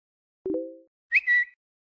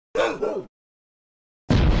Hi,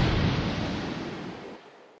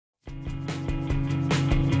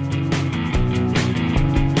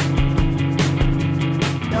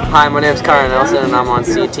 my name is Connor Nelson and I'm on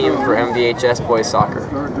C team for MVHS Boys Soccer.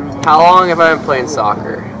 How long have I been playing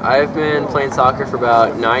soccer? I've been playing soccer for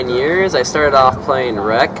about 9 years. I started off playing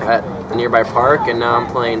rec at a nearby park and now I'm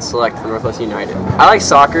playing select for Northwest United. I like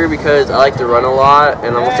soccer because I like to run a lot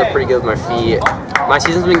and I'm also pretty good with my feet. My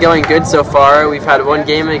season's been going good so far. We've had one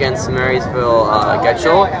game against Marysville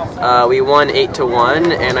Getchell. We won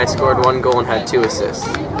 8-1 and I scored 1 goal and had 2 assists.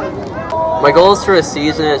 My goals for a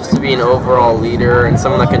season is to be an overall leader and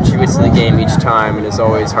someone that contributes to the game each time and is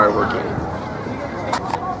always hardworking.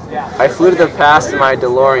 I flew to the past in my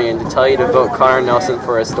DeLorean to tell you to vote Connor Nelson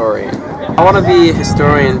for historian. I want to be a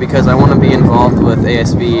historian because I want to be involved with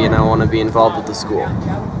ASB and I want to be involved with the school.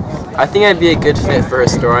 I think I'd be a good fit for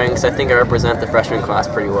historian because I think I represent the freshman class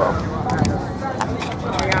pretty well.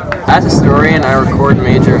 As a historian, I record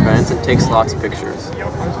major events and take lots of pictures.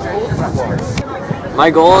 My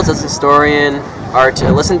goals as a historian are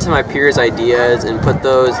to listen to my peers' ideas and put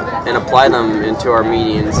those and apply them into our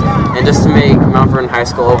meetings and just to make Mount Vernon High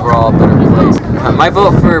School overall a better place. My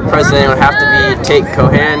vote for president would have to be Tate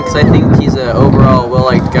Cohan because I think he's an overall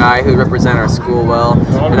well-liked guy who represents our school well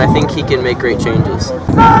and I think he can make great changes.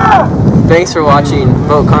 Thanks for watching.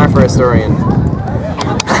 Vote Connor for historian.